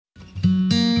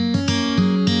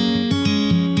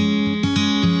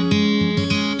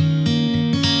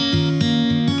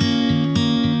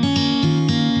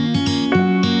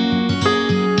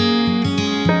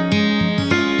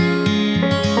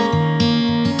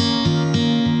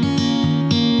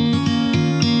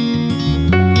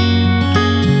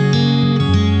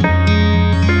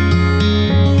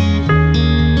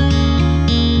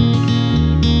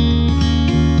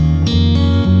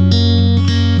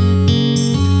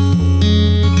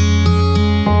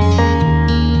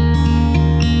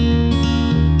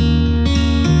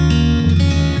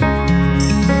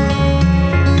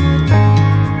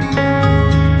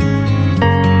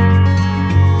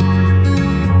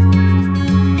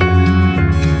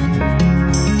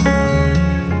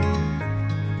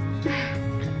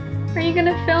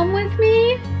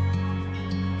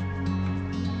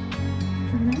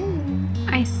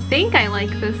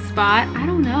like this spot. I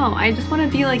don't know. I just want to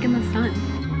be like in the sun.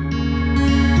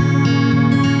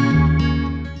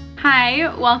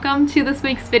 Hi, welcome to this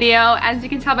week's video. As you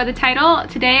can tell by the title,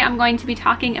 today I'm going to be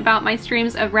talking about my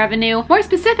streams of revenue. More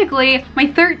specifically,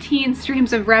 my 13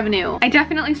 streams of revenue. I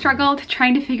definitely struggled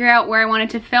trying to figure out where I wanted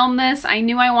to film this. I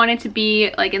knew I wanted to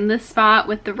be like in this spot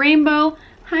with the rainbow.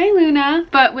 Hi Luna.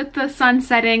 But with the sun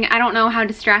setting, I don't know how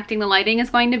distracting the lighting is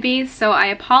going to be, so I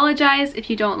apologize if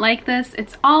you don't like this.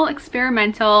 It's all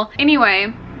experimental.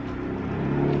 Anyway,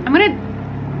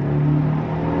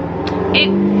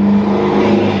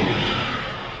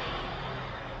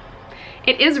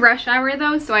 It is rush hour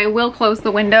though, so I will close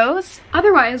the windows.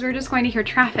 Otherwise, we're just going to hear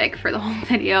traffic for the whole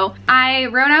video. I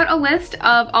wrote out a list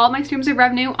of all my streams of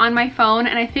revenue on my phone,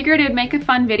 and I figured it would make a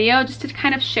fun video just to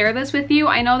kind of share this with you.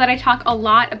 I know that I talk a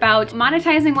lot about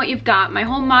monetizing what you've got. My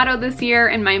whole motto this year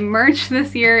and my merch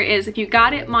this year is if you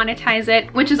got it, monetize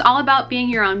it, which is all about being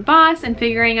your own boss and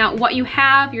figuring out what you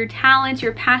have, your talents,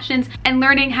 your passions, and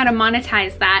learning how to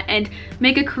monetize that and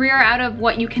make a career out of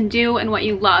what you can do and what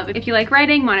you love. If you like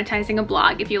writing, monetizing a blog.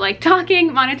 If you like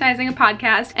talking, monetizing a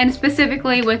podcast, and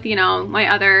specifically with, you know,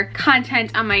 my other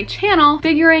content on my channel,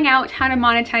 figuring out how to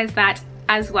monetize that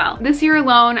as well. This year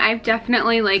alone, I've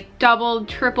definitely like doubled,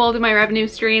 tripled my revenue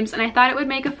streams, and I thought it would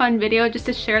make a fun video just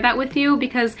to share that with you,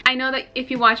 because I know that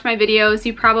if you watch my videos,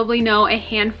 you probably know a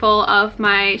handful of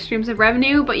my streams of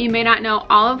revenue, but you may not know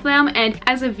all of them. And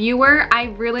as a viewer, I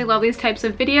really love these types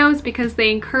of videos because they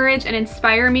encourage and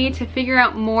inspire me to figure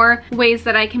out more ways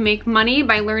that I can make money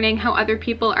by learning how other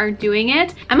people are doing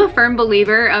it. I'm a firm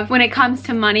believer of when it comes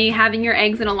to money, having your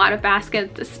eggs in a lot of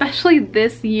baskets, especially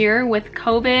this year with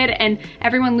COVID and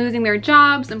everyone losing their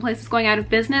jobs and places going out of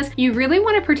business. You really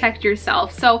want to protect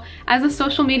yourself. So as a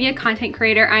social media content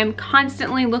creator, I'm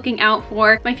constantly looking out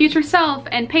for my future self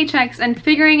and paychecks and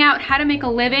figuring out how to make a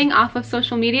living off of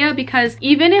social media, because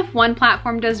even if one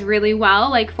platform does really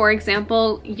well, like for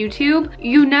example YouTube,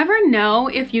 you never know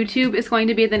if YouTube is going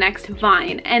to be the next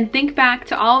Vine. And think back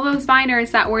to all those Viners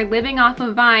that were living off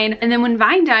of Vine, and then when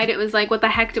Vine died, it was like, what the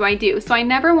heck do I do? So I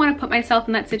never want to put myself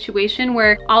in that situation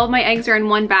where all of my eggs are in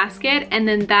one basket and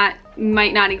then that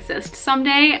might not exist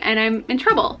someday and I'm in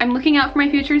trouble. I'm looking out for my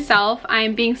future self,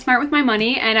 I'm being smart with my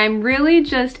money, and I'm really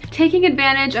just taking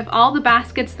advantage of all the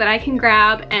baskets that I can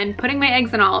grab and putting my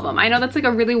eggs in all of them. I know that's like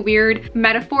a really weird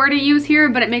metaphor to use here,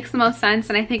 but it makes the most sense,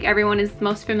 and I think everyone is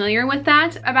most familiar with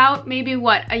that. About maybe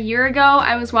what, a year ago,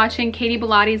 I was watching Katy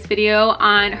Bellottee's video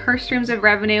on her streams of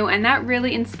revenue, and that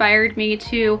really inspired me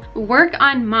to work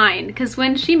on mine, because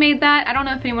when she made that, I don't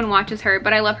know if anyone watches her,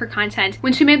 but I love her content.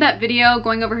 When she made that video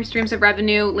going over her streams of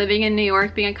revenue, living in New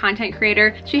York, being a content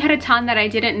creator, she had a ton that I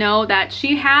didn't know that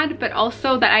she had, but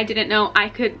also that I didn't know I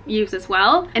could use as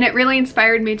well. And it really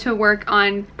inspired me to work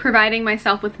on providing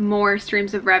myself with more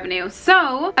streams of revenue.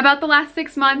 So about the last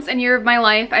 6 months and year of my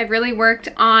life, I've really worked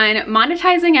on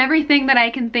monetizing everything that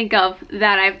I can think of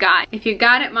that I've got. If you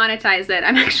got it, monetize it.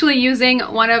 I'm actually using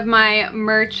one of my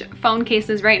merch phone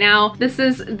cases right now. This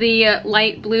is the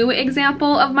light blue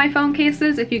example of my phone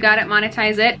cases. If you got it,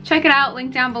 monetize it. Check it out,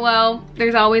 link down below.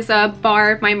 There's always a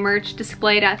bar of my merch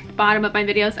displayed at the bottom of my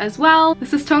videos as well.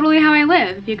 This is totally how I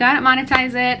live. If you got it,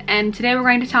 monetize it. And today we're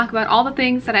going to talk about all the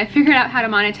things that I figured out how to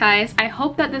monetize. I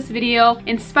hope that this video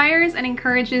inspires and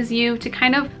encourages you to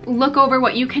kind of look over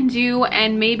what you can do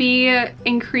and maybe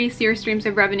increase your streams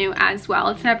of revenue as well.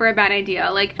 It's never a bad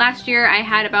idea. Like last year I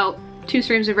had about 2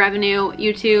 streams of revenue,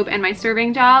 YouTube and my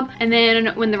serving job. And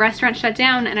then when the restaurant shut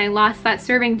down and I lost that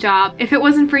serving job, if it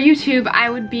wasn't for YouTube, I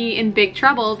would be in big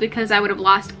trouble because I would have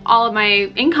lost all of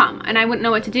my income and I wouldn't know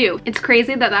what to do. It's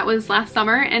crazy that that was last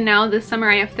summer, and now this summer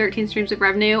I have 13 streams of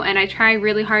revenue, and I try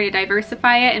really hard to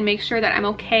diversify it and make sure that I'm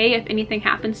okay if anything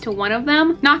happens to one of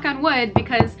them. Knock on wood,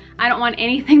 because I don't want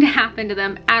anything to happen to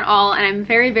them at all, and I'm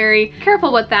very, very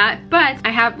careful with that. But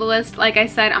I have the list, like I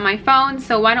said, on my phone,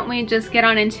 so why don't we just get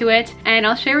on into it and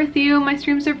I'll share with you my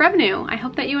streams of revenue. I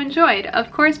hope that you enjoyed. Of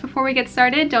course, before we get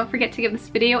started, don't forget to give this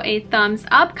video a thumbs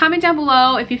up. Comment down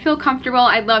below if you feel comfortable.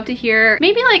 I'd love to hear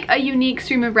maybe like a unique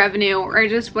stream of revenue or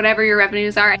just whatever your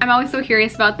revenues are. I'm always so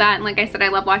curious about that, and like I said, I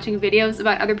love watching videos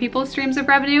about other people's streams of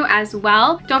revenue as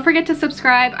well. Don't forget to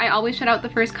subscribe. I always shout out the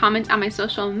first comment on my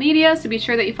social media, so be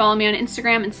sure that you follow follow me on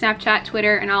Instagram and Snapchat,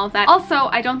 Twitter, and all of that. Also,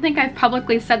 I don't think I've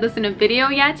publicly said this in a video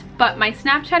yet, but my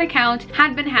Snapchat account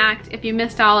had been hacked. If you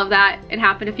missed all of that, it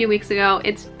happened a few weeks ago.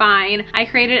 It's fine. I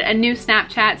created a new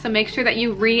Snapchat, so make sure that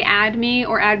you re-add me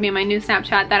or add me in my new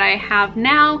Snapchat that I have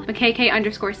now,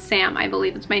 makaykay_Sam, I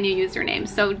believe it's my new username.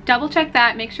 So double check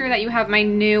that, make sure that you have my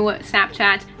new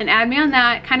Snapchat and add me on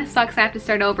that. Kind of sucks I have to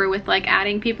start over with like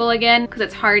adding people again because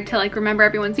it's hard to like remember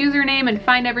everyone's username and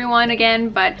find everyone again,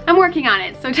 but I'm working on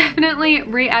it. So definitely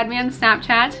re-add me on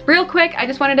Snapchat. Real quick, I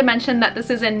just wanted to mention that this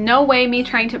is in no way me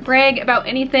trying to brag about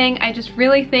anything. I just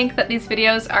really think that these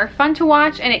videos are fun to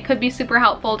watch and it could be super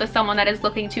helpful to someone that is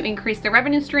looking to increase their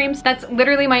revenue streams. That's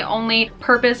literally my only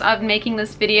purpose of making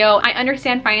this video. I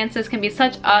understand finances can be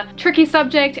such a tricky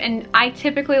subject and I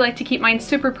typically like to keep mine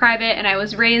super private, and I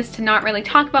was raised to not really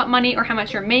talk about money or how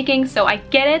much you're making, so I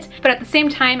get it. But at the same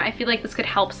time, I feel like this could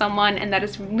help someone, and that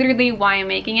is literally why I'm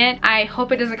making it. I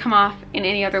hope it doesn't come off in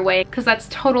any other way because that's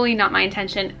totally not my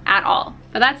intention at all.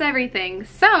 But that's everything.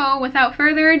 So without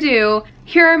further ado,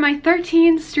 here are my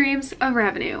 13 streams of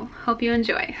revenue. Hope you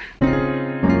enjoy.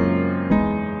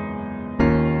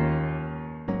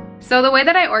 So the way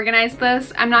that I organize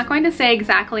this, I'm not going to say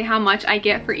exactly how much I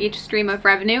get for each stream of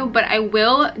revenue, but I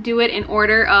will do it in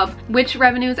order of which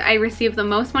revenues I receive the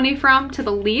most money from to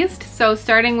the least. So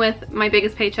starting with my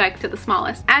biggest paycheck to the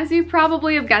smallest. As you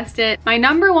probably have guessed it, my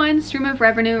 #1 stream of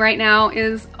revenue right now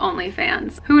is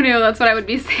OnlyFans. Who knew that's what I would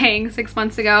be saying 6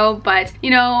 months ago, but you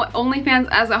know, OnlyFans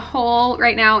as a whole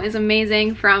right now is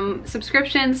amazing, from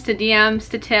subscriptions to DMs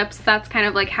to tips. That's kind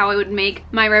of like how I would make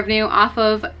my revenue off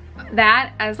of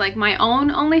that as like my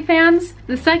own OnlyFans.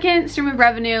 The second stream of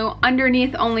revenue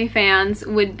underneath OnlyFans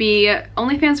would be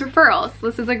OnlyFans referrals.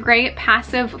 This is a great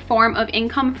passive form of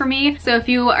income for me. So if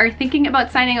you are thinking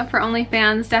about signing up for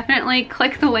OnlyFans, definitely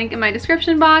click the link in my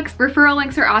description box. Referral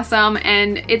links are awesome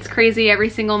and it's crazy every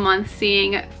single month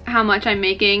seeing how much I'm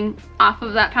making off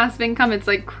of that passive income. It's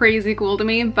like crazy cool to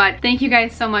me. But thank you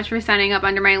guys so much for signing up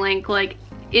under my link. Like,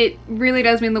 it really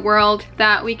does mean the world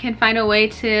that we can find a way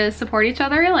to support each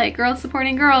other, like girls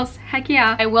supporting girls. Heck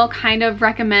yeah. I will kind of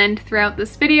recommend throughout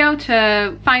this video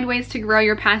to find ways to grow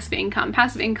your passive income.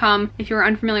 Passive income, if you're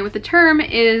unfamiliar with the term,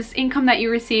 is income that you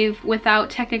receive without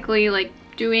technically like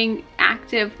doing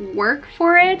active work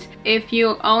for it. If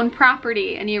you own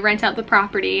property and you rent out the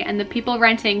property and the people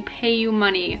renting pay you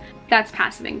money, that's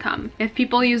passive income. If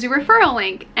people use your referral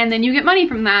link and then you get money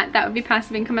from that, that would be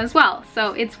passive income as well.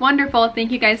 So it's wonderful.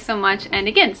 Thank you guys so much. And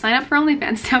again, sign up for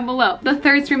OnlyFans down below. The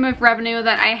third stream of revenue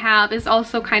that I have is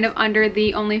also kind of under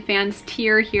the OnlyFans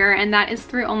tier here, and that is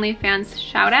through OnlyFans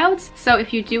shoutouts. So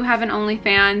if you do have an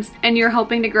OnlyFans and you're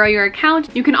hoping to grow your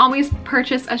account, you can always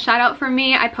purchase a shoutout from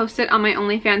me. I post it on my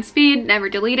OnlyFans feed, never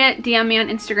delete it. DM me on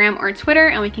Instagram or Twitter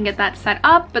and we can get that set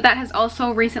up. But that has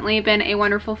also recently been a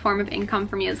wonderful form of income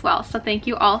for me as well. So thank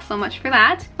you all so much for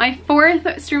that. My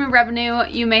fourth stream of revenue,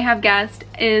 you may have guessed,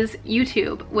 is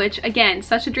YouTube, which again,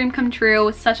 such a dream come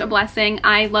true, such a blessing.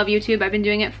 I love YouTube. I've been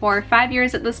doing it for 5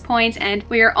 years at this point and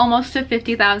we are almost to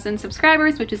 50,000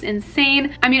 subscribers, which is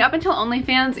insane. I mean, up until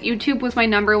OnlyFans, YouTube was my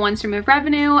 #1 stream of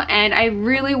revenue, and I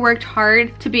really worked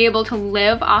hard to be able to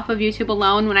live off of YouTube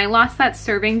alone. When I lost that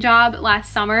serving job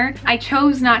last summer, I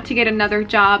chose not to get another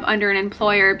job under an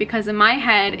employer because in my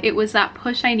head, it was that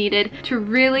push I needed to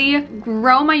really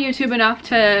grow my YouTube enough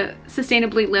to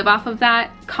sustainably live off of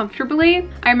that comfortably.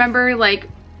 I remember like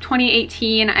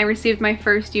 2018, I received my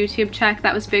first YouTube check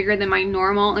that was bigger than my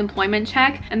normal employment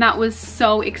check, and that was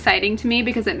so exciting to me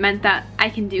because it meant that I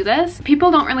can do this.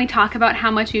 People don't really talk about how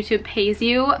much YouTube pays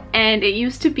you, and it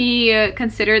used to be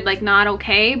considered like not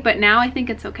okay, but now I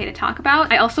think it's okay to talk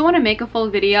about. I also want to make a full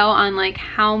video on like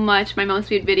how much my most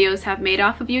viewed videos have made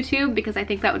off of YouTube, because I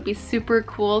think that would be super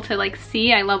cool to like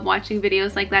see. I love watching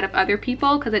videos like that of other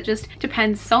people because it just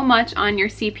depends so much on your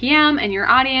CPM and your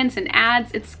audience and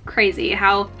ads. It's crazy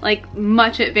how like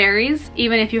much it varies,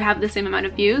 even if you have the same amount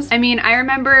of views. I mean, I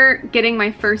remember getting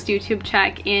my first YouTube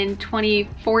check in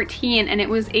 2014 and it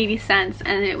was 80 cents,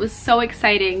 and it was so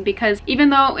exciting because even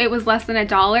though it was less than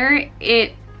 $1,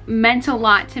 it meant a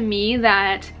lot to me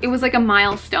that it was like a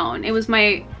milestone. It was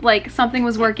my, like, something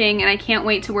was working and I can't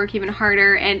wait to work even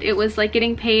harder, and it was like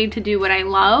getting paid to do what I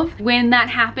love. When that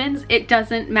happens, it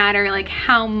doesn't matter like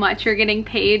how much you're getting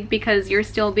paid because you're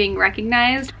still being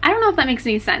recognized. I don't know if that makes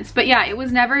any sense, but yeah, it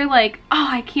was never like, oh,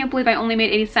 I can't believe I only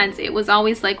made 80 cents. It was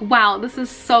always like, wow, this is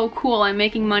so cool. I'm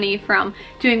making money from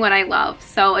doing what I love.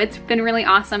 So it's been really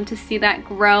awesome to see that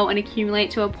grow and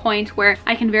accumulate to a point where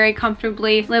I can very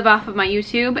comfortably live off of my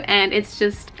YouTube, and it's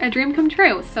just a dream come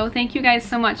true. So thank you guys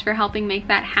so much for helping make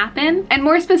that happen. And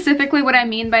more specifically, what I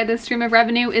mean by this stream of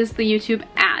revenue is the YouTube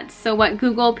ads. ads, so what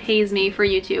Google pays me for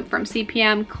YouTube from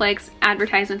CPM, clicks,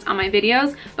 advertisements on my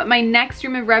videos. But my next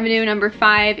stream of revenue, number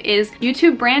 5, is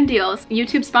YouTube brand deals,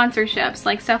 YouTube sponsorships,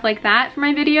 like stuff like that for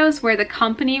my videos where the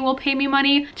company will pay me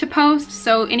money to post.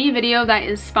 So any video that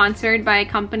is sponsored by a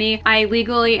company, I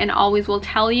legally and always will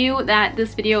tell you that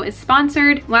this video is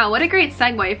sponsored. Wow, what a great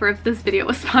segue for if this video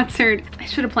was sponsored. I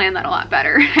should have planned that a lot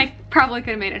better. I probably could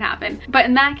have made it happen. But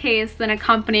in that case, then a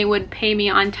company would pay me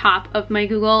on top of my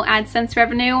Google AdSense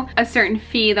revenue a certain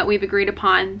fee that we've agreed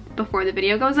upon before the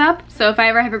video goes up. So if I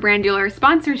ever have a brand deal or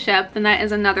sponsorship, then that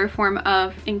is another form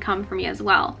of income for me as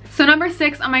well. So number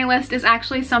 6 on my list is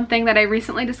actually something that I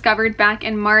recently discovered back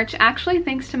in March, actually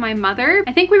thanks to my mother.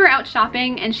 I think we were out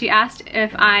shopping and she asked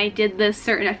if I did this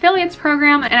certain affiliates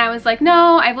program, and I was like,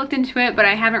 no, I've looked into it, but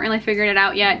I haven't really figured it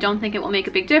out yet. Don't think it will make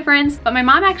a big difference. But my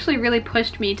mom actually really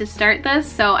pushed me to start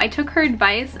this, so I took her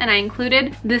advice and I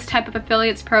included this type of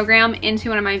affiliates program into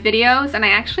one of my videos, and I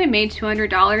actually made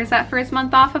 $200 that first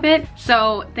month off of it.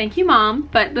 So thank you, Mom.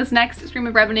 But this next stream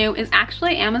of revenue is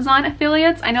actually Amazon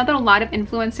affiliates. I know that a lot of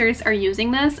influencers are using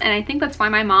this, and I think that's why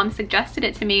my mom suggested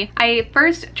it to me. I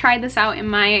first tried this out in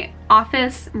my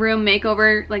office room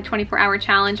makeover, like 24-hour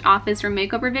challenge office room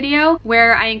makeover video,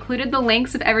 where I included the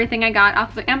links of everything I got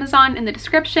off of Amazon in the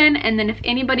description, and then if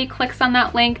anybody clicks on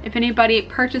that link, if anybody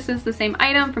purchases the same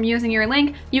item from using your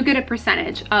link, you get a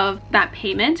percentage of that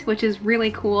payment, which is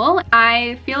really cool.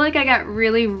 I feel like I got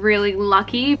really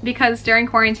lucky because during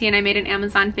quarantine I made an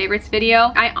Amazon favorites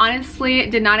video. I honestly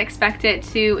did not expect it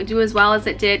to do as well as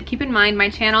it did. Keep in mind, my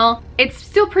channel, it's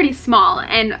still pretty small,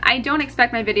 and I don't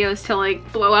expect my videos to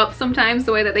like blow up sometimes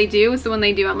the way that they do, so when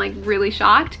they do, I'm like really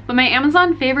shocked. But my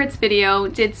Amazon favorites video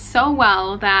did so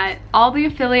well that all the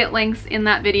affiliate links in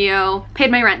that video paid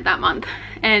my rent that month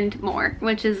and more,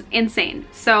 which is insane.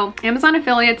 So Amazon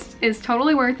affiliates is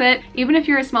totally worth it, even if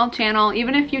you're a small channel,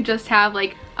 even if you just have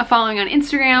like a following on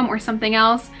Instagram or something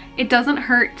else. It doesn't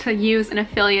hurt to use an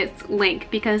affiliates link,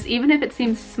 because even if it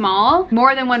seems small,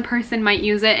 more than one person might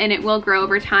use it and it will grow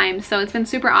over time. So it's been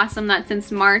super awesome that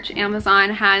since March, Amazon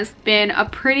has been a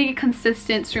pretty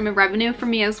consistent stream of revenue for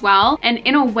me as well. And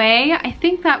in a way, I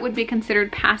think that would be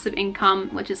considered passive income,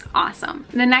 which is awesome.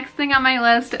 The next thing on my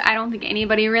list, I don't think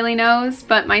anybody really knows,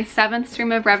 but my 7th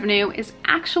stream of revenue is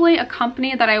actually a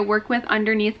company that I work with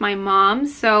underneath my mom.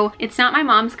 So it's not my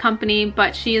mom's company,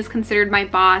 but she is considered my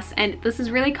boss, and this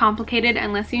is really complicated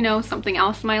unless you know something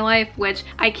else in my life, which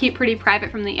I keep pretty private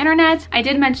from the internet. I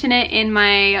did mention it in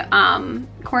my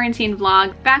quarantine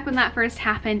vlog back when that first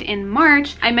happened in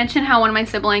March. I mentioned how one of my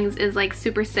siblings is like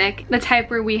super sick, the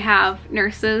type where we have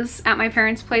nurses at my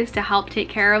parents' place to help take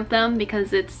care of them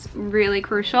because it's really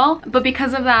crucial. But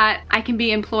because of that, I can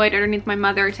be employed underneath my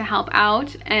mother to help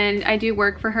out, and I do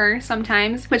work for her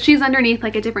sometimes, but she's underneath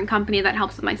like a different company that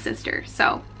helps with my sister.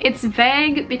 So it's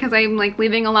vague because I'm like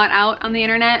leaving a lot out on the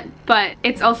internet, but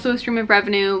it's also a stream of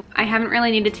revenue. I haven't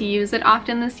really needed to use it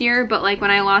often this year, but like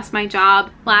when I lost my job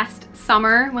last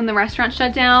summer when the restaurant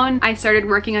shut down, I started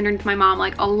working underneath my mom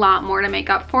like a lot more to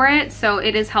make up for it. So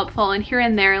it is helpful, and here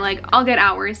and there like I'll get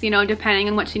hours, you know, depending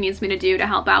on what she needs me to do to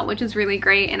help out, which is really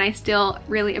great, and I still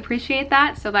really appreciate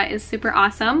that. So that is super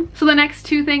awesome. So the next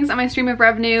 2 things on my stream of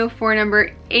revenue for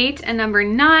number 8 and number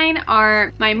 9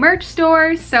 are my merch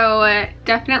store. So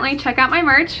definitely check out my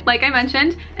merch, like I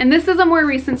mentioned. And this is a more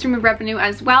recent stream of revenue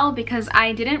as well, because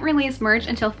I didn't release merch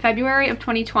until February of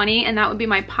 2020, and that would be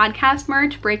my podcast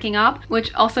merch, Breaking Up,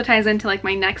 which also ties into like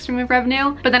my next stream of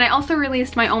revenue. But then I also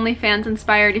released my OnlyFans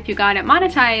inspired If You Got It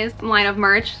monetized line of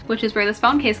merch, which is where this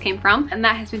phone case came from, and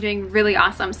that has been doing really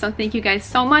awesome. So thank you guys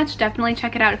so much. Definitely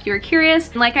check it out if you're curious.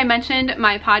 And like I mentioned,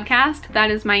 my podcast,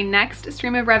 that is my next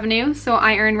stream of revenue. So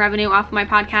I earn revenue off of my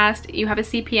podcast. You have a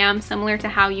CPM similar to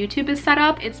how YouTube is set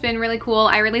up. It's been really cool.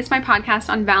 I released my podcast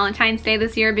on Valentine's Day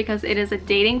this year because it is a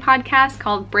dating podcast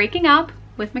called Breaking Up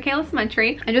with Makayla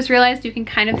Samountry. I just realized you can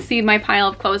kind of see my pile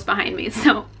of clothes behind me,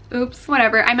 so oops,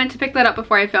 whatever. I meant to pick that up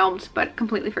before I filmed, but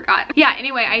completely forgot. Yeah,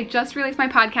 anyway, I just released my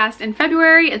podcast in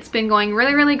February. It's been going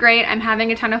really great. I'm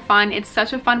having a ton of fun. It's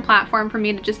such a fun platform for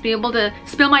me to just be able to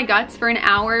spill my guts for an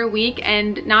hour a week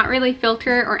and not really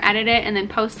filter or edit it and then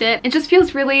post it. It just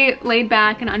feels really laid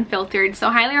back and unfiltered. So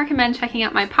highly recommend checking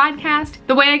out my podcast.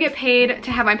 The way I get paid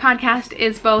to have my podcast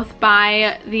is both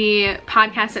by the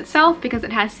podcast itself, because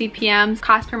it has CPMs,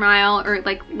 cost per mile, or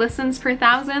like listens per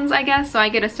thousands, I guess. So I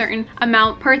get a certain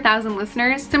amount per 1,000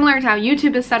 listeners, similar to how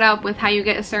YouTube is set up with how you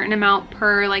get a certain amount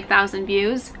per like 1,000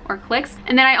 views or clicks.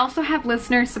 And then I also have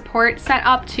listener support set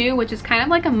up too, which is kind of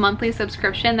like a monthly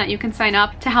subscription that you can sign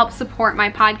up to help support my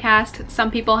podcast.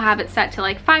 Some people have it set to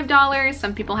like $5,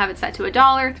 some people have it set to $1,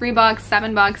 $3,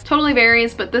 $7, totally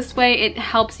varies, but this way it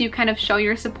helps you kind of show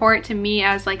your support to me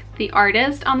as like the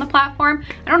artist on the platform.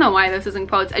 I don't know why this is in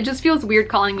quotes. It just feels weird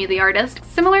calling me the artist.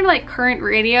 Similar to like current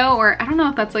radio, or I don't know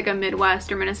if that's like a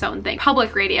Midwest or Minnesotan thing.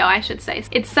 Public radio, I should say.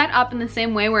 It's set up in the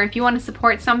same way where if you want to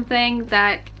support something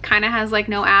that kind of has like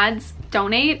no ads,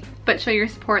 donate, but show your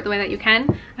support the way that you can.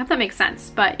 I hope that makes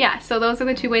sense. But yeah, so those are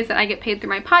the two ways that I get paid through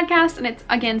my podcast, and it's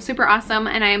again super awesome,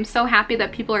 and I am so happy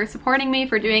that people are supporting me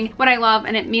for doing what I love,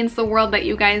 and it means the world that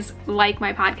you guys like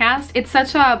my podcast. It's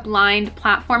such a blind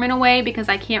platform in a way because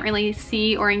I can't really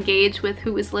see or engage with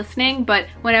who is listening, but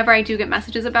whenever I do get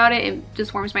messages about it, it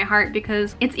just warms my heart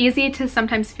because it's easy to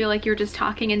sometimes feel like you're just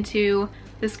talking into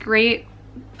this great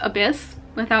abyss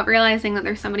without realizing that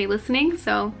there's somebody listening.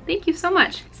 So thank you so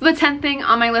much. So the 10th thing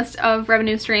on my list of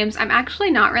revenue streams, I'm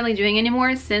actually not really doing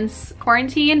anymore since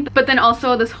quarantine, but then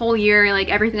also this whole year, like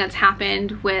everything that's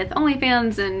happened with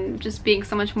OnlyFans and just being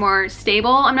so much more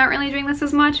stable, I'm not really doing this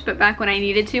as much, but back when I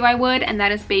needed to, I would, and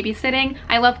that is babysitting.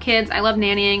 I love kids, I love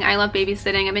nannying, I love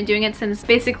babysitting. I've been doing it since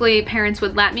basically parents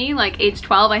would let me, like age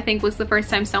 12, I think was the first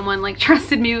time someone like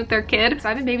trusted me with their kid. So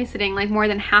I've been babysitting like more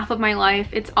than half of my life.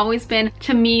 It's always been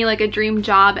to me like a dream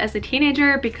job as a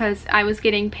teenager because I was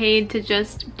getting paid to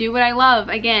just do what I love.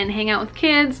 Again, hang out with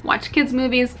kids, watch kids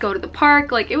movies, go to the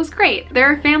park. Like it was great.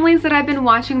 There are families that I've been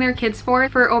watching their kids for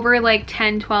over like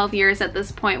 10, 12 years at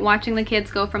this point, watching the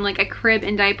kids go from like a crib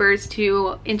and diapers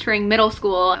to entering middle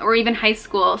school or even high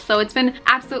school. So it's been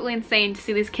absolutely insane to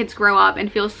see these kids grow up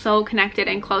and feel so connected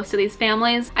and close to these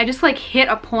families. I just like hit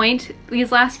a point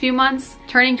these last few months,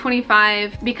 turning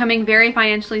 25, becoming very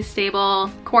financially stable,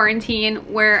 quarantine,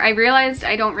 where I realized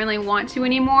I don't really want to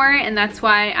anymore, and that's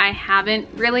why I haven't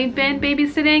really been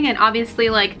babysitting. And obviously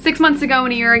like 6 months ago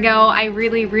and a year ago, I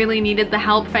really needed the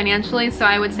help financially, so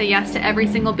I would say yes to every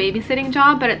single babysitting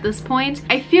job. But at this point,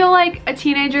 I feel like a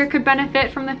teenager could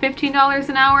benefit from the $15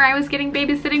 an hour I was getting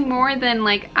babysitting more than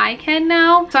like I can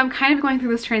now. So I'm kind of going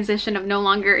through this transition of no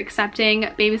longer accepting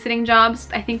babysitting jobs.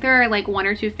 I think there are like 1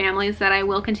 or 2 families that I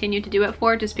will continue to do it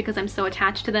for just because I'm so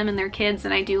attached to them and their kids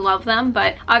and I do love them.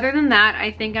 But other than that,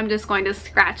 I think I'm just going to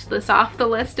scratch this off the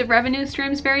list of revenue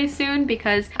streams very soon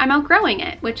because I'm outgrowing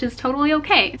it, which is totally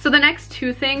okay. So the next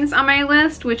 2 things on my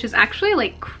list, which is actually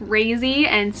like crazy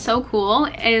and so cool,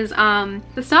 is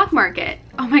the stock market.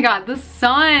 Oh my god, the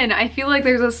sun! I feel like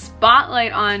there's a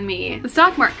spotlight on me. The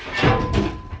stock market.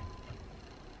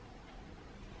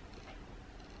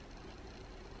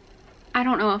 I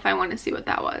don't know if I want to see what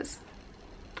that was.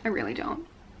 I really don't.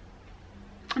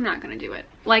 I'm not gonna do it.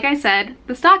 Like I said,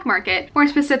 the stock market, more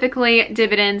specifically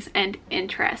dividends and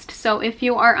interest. So if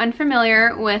you are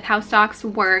unfamiliar with how stocks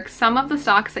work, some of the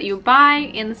stocks that you buy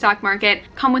in the stock market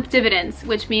come with dividends,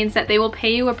 which means that they will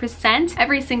pay you a %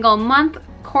 every single month,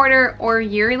 quarter, or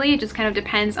yearly. It just kind of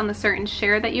depends on the certain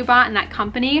share that you bought in that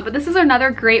company. But this is another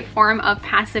great form of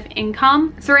passive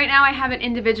income. So right now I have an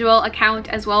individual account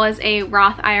as well as a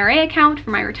Roth IRA account for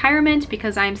my retirement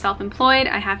because I'm self-employed.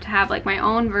 I have to have like my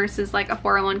own versus like a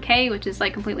 401k, which is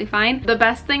like completely fine. The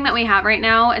best thing that we have right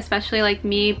now, especially like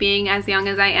me being as young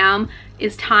as I am,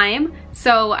 is time.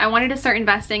 So I wanted to start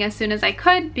investing as soon as I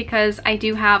could because I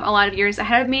do have a lot of years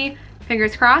ahead of me,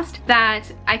 fingers crossed,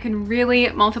 that I can really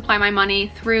multiply my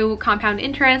money through compound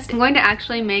interest. I'm going to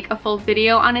actually make a full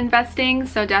video on investing,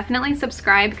 so definitely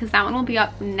subscribe because that one will be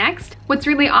up next. What's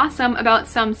really awesome about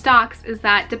some stocks is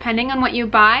that depending on what you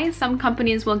buy, some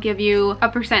companies will give you a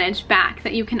percentage back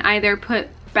that you can either put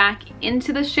back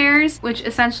into the shares, which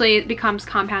essentially becomes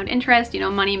compound interest, you know,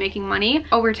 money making money.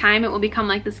 Over time, it will become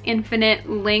like this infinite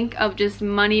link of just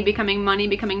money becoming money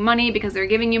because they're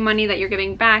giving you money that you're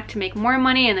giving back to make more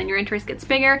money, and then your interest gets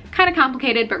bigger. Kind of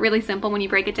complicated, but really simple when you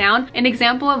break it down. An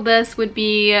example of this would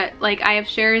be like I have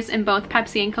shares in both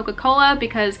Pepsi and Coca-Cola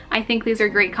because I think these are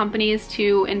great companies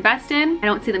to invest in. I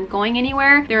don't see them going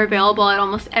anywhere. They're available at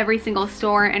almost every single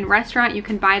store and restaurant. You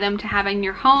can buy them to have in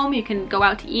your home. You can go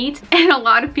out to eat, and a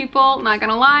lot of people, not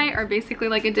gonna lie, are basically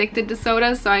like addicted to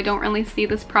sodas, so I don't really see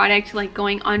this product like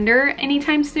going under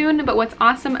anytime soon. But what's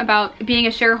awesome about being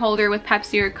a shareholder with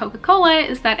Pepsi or Coca-Cola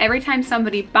is that every time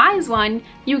somebody buys one,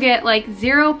 you get like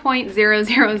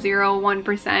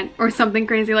 0.0001% or something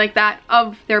crazy like that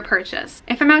of their purchase.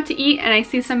 If I'm out to eat and I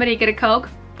see somebody get a Coke,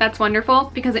 that's wonderful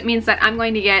because it means that I'm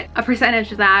going to get a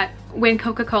percentage of that when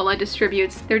Coca-Cola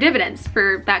distributes their dividends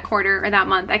for that quarter or that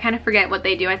month. I kind of forget what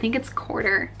they do. I think it's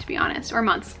quarter, to be honest, or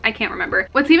months. I can't remember.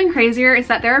 What's even crazier is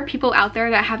that there are people out there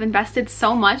that have invested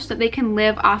so much that they can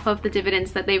live off of the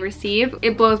dividends that they receive.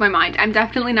 It blows my mind. I'm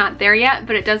definitely not there yet,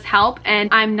 but it does help, and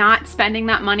I'm not spending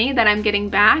that money that I'm getting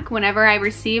back. Whenever I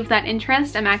receive that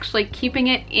interest, I'm actually keeping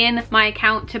it in my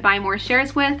account to buy more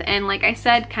shares with, and like I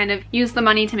said, kind of use the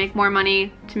money to make more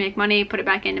money, put it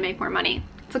back in to make more money.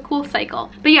 It's a cool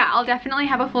cycle. But yeah, I'll definitely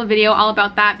have a full video all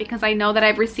about that because I know that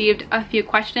I've received a few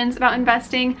questions about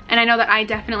investing, and I know that I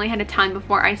definitely had a ton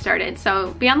before I started,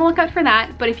 so be on the lookout for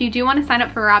that. But if you do want to sign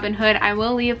up for Robinhood, I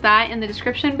will leave that in the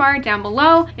description bar down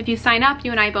below. If you sign up,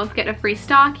 you and I both get a free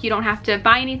stock. You don't have to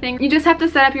buy anything. You just have to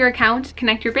set up your account,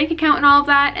 connect your bank account and all of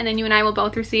that, and then you and I will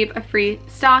both receive a free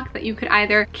stock that you could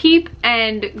either keep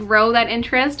and grow that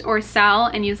interest or sell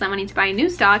and use that money to buy a new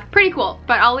stock. Pretty cool.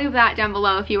 But I'll leave that down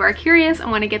below if you are curious and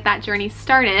want to get that journey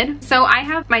started. So I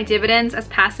have my dividends as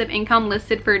passive income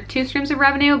listed for 2 streams of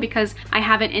revenue because I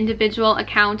have an individual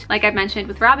account like I've mentioned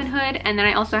with Robinhood, and then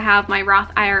I also have my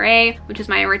Roth IRA, which is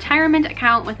my retirement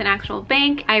account with an actual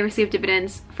bank. I receive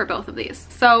dividends for both of these.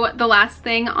 So the last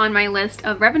thing on my list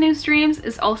of revenue streams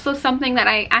is also something that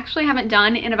I actually haven't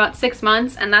done in about 6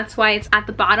 months, and that's why it's at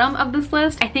the bottom of this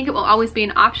list. I think it will always be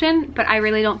an option, but I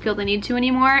really don't feel the need to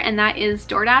anymore, and that is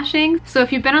door dashing. So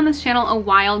if you've been on this channel a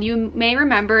while, you may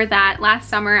remember that last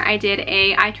summer I did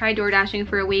a I tried door dashing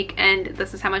for a week and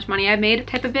this is how much money I've made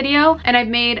type of video, and I've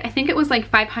made, I think it was like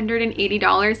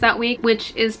 $580 that week,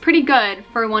 which is pretty good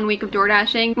for 1 week of door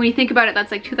dashing. When you think about it,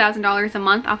 that's like $2,000 a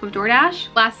month off of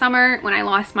DoorDash. Last summer when I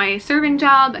lost my serving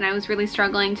job and I was really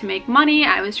struggling to make money,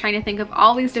 I was trying to think of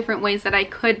all these different ways that I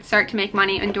could start to make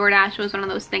money, and DoorDash was one of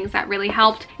those things that really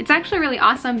helped. It's actually really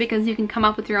awesome because you can come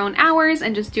up with your own hours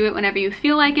and just do it whenever you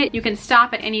feel like it. You can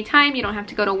stop at any time. You don't have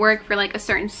to go to work for like a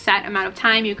certain set amount of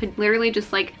time. You could literally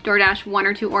just like DoorDash 1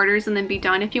 or 2 orders and then be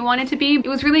done if you wanted to be. It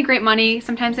was really great money.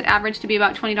 Sometimes it averaged to be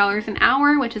about $20 an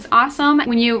hour, which is awesome.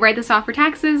 When you write this off for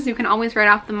taxes, you can always write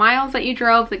off the miles that you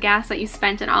drove, the gas that you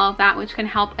spent, and all of that, which can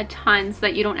help a ton so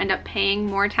that you don't end up paying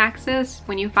more taxes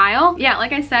when you file. Yeah,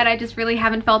 like I said, I just really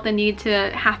haven't felt the need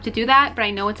to have to do that, but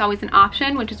I know it's always an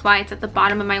option, which is why it's at the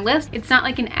bottom of my list. It's not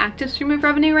like an active stream of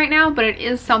revenue right now, but it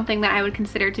is something that I would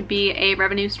consider to be a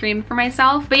revenue stream for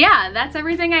myself. But yeah, that's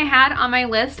everything I had on my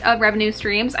list of revenue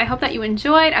streams. I hope that you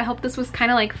enjoyed. I hope this was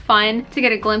kind of like fun to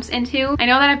get a glimpse into. I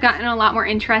know that I've gotten a lot more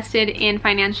interested in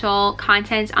financial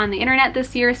content on the internet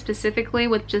this year, specifically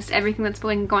with just everything that's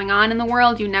been going on in the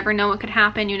world. You never know what could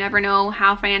happen. You never know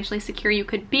how financially secure you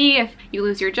could be if you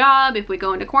lose your job, if we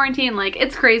go into quarantine. Like,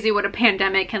 it's crazy what a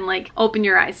pandemic can like open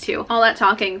your eyes to. All that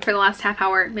talking for the last half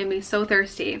hour made me so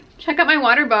thirsty. Check out my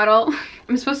water bottle.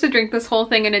 I'm supposed to drink this whole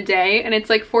thing in a day, and it's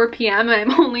like 4 p.m.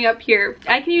 and I'm only up here.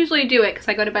 I can usually do it because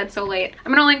I go to bed so late.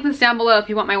 I'm gonna link this down below if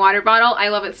you want my water bottle. I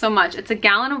love it so much. It's a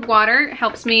gallon of water. It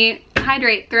helps me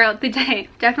hydrate throughout the day.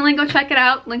 Definitely go check it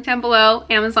out. Link down below.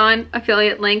 Amazon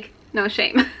affiliate link. No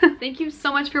shame. Thank you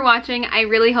so much for watching. I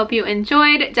really hope you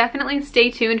enjoyed. Definitely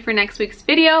stay tuned for next week's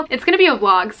video. It's gonna be a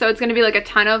vlog, so it's gonna be like a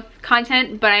ton of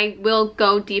content, but I will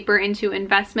go deeper into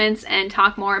investments and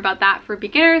talk more about that for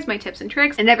beginners, my tips and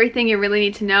tricks, and everything you really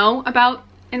need to know about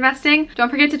investing. Don't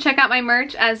forget to check out my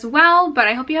merch as well, but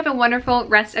I hope you have a wonderful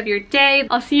rest of your day.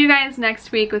 I'll see you guys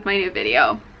next week with my new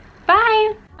video.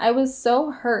 Bye! I was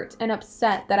so hurt and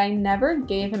upset that I never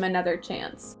gave him another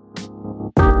chance.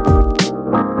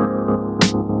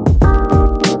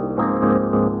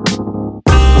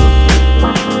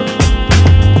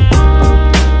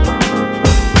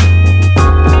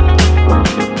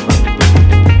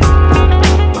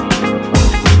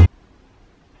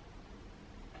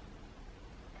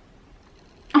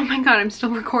 Oh my god, I'm still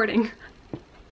recording.